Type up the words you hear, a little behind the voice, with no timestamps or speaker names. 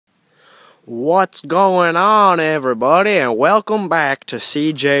What's going on, everybody, and welcome back to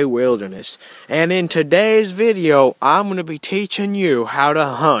CJ Wilderness. And in today's video, I'm going to be teaching you how to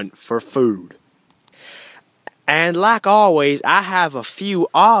hunt for food. And like always, I have a few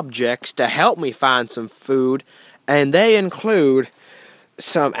objects to help me find some food, and they include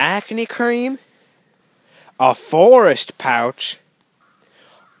some acne cream, a forest pouch,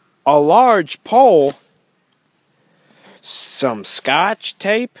 a large pole, some scotch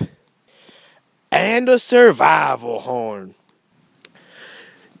tape, and a survival horn.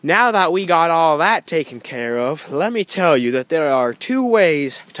 Now that we got all that taken care of, let me tell you that there are two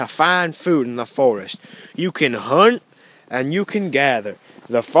ways to find food in the forest. You can hunt and you can gather.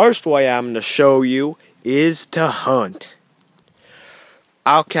 The first way I'm going to show you is to hunt.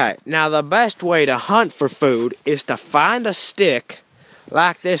 Okay, now the best way to hunt for food is to find a stick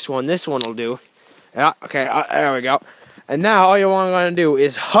like this one. This one will do. Yeah, okay, there we go. And now all you're going to do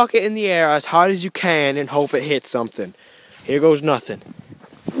is huck it in the air as hard as you can and hope it hits something. Here goes nothing.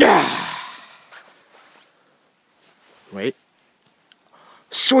 Wait.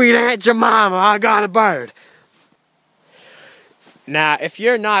 Sweet Aunt Jemima, I got a bird. Now, if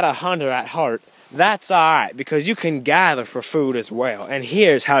you're not a hunter at heart, that's alright, because you can gather for food as well. And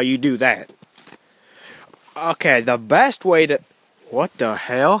here's how you do that. Okay, the best way to... What the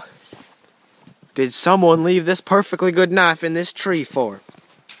hell did someone leave this perfectly good knife in this tree for?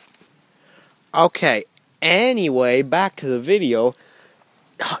 Okay, anyway, back to the video.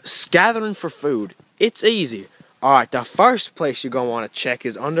 Gathering for food. It's easy. Alright, the first place you're going to want to check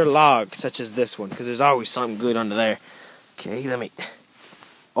is under logs, such as this one, because there's always something good under there. Okay, let me...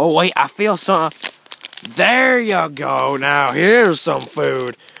 Oh, wait, I feel something. There you go. Now, here's some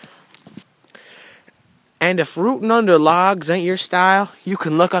food. And if rooting under logs ain't your style, you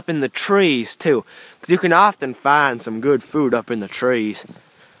can look up in the trees, too. Because you can often find some good food up in the trees.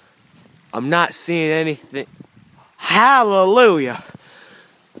 I'm not seeing anything. Hallelujah.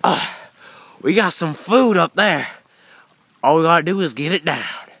 We got some food up there. All we gotta do is get it down.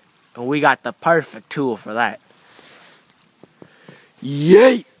 And we got the perfect tool for that.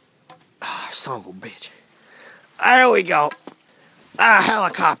 Yay! Son of a bitch. There we go.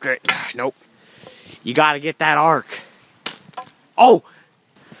 Helicopter it. Nope. You gotta get that arc. Oh!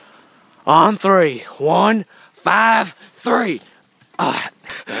 On 3. 1, 5, 3.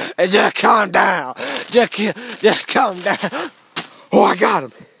 Just calm down. Just calm down. Oh, I got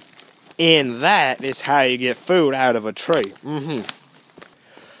him. And that is how you get food out of a tree.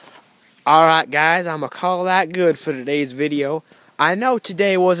 Alright, guys, I'm gonna call that good for today's video. I know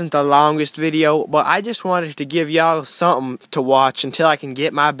today wasn't the longest video, but I just wanted to give y'all something to watch until I can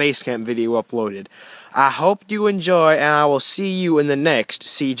get my Basecamp video uploaded. I hope you enjoy, and I will see you in the next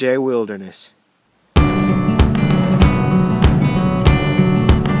CJ Wilderness.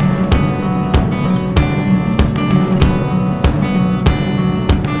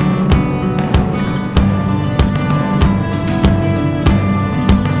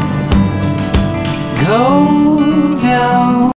 Go down.